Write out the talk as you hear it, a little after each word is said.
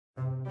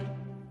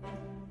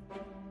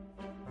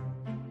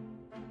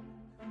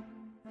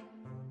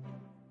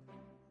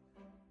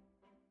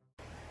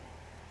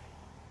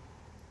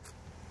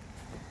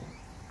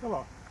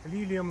Hello.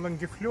 Lilium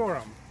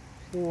longiflorum,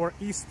 or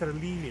Easter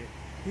lily,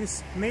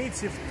 is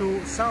native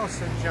to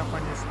southern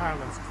Japanese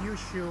islands,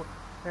 Kyushu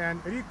and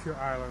Ryukyu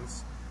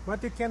Islands,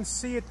 but you can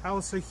see it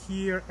also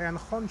here in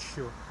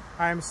Honshu.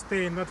 I am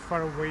staying not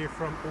far away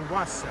from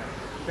Uwasa,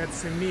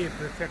 that's in Mie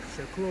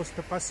Prefecture, close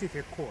to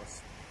Pacific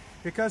coast,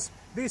 because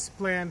this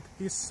plant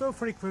is so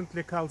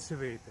frequently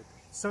cultivated,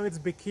 so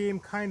it became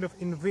kind of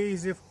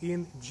invasive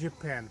in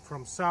Japan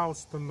from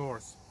south to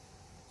north.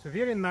 So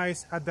very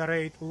nice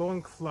adorate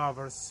long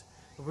flowers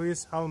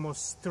with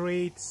almost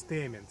straight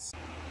stamens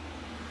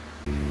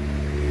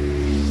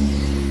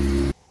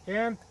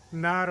and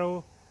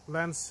narrow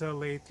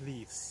lanceolate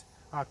leaves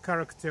are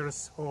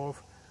characters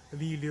of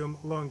Lilium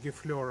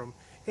longiflorum.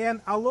 And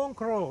along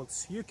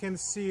roads you can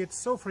see it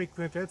so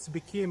frequent it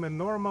became a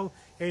normal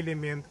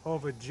element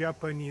of a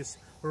Japanese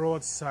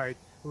roadside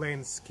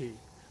landscape.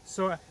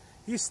 So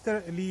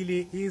Easter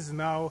lily is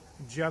now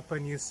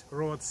Japanese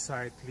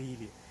roadside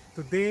lily.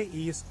 Today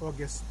is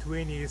August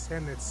 20th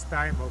and it's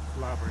time of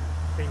flowering.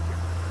 Thank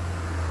you.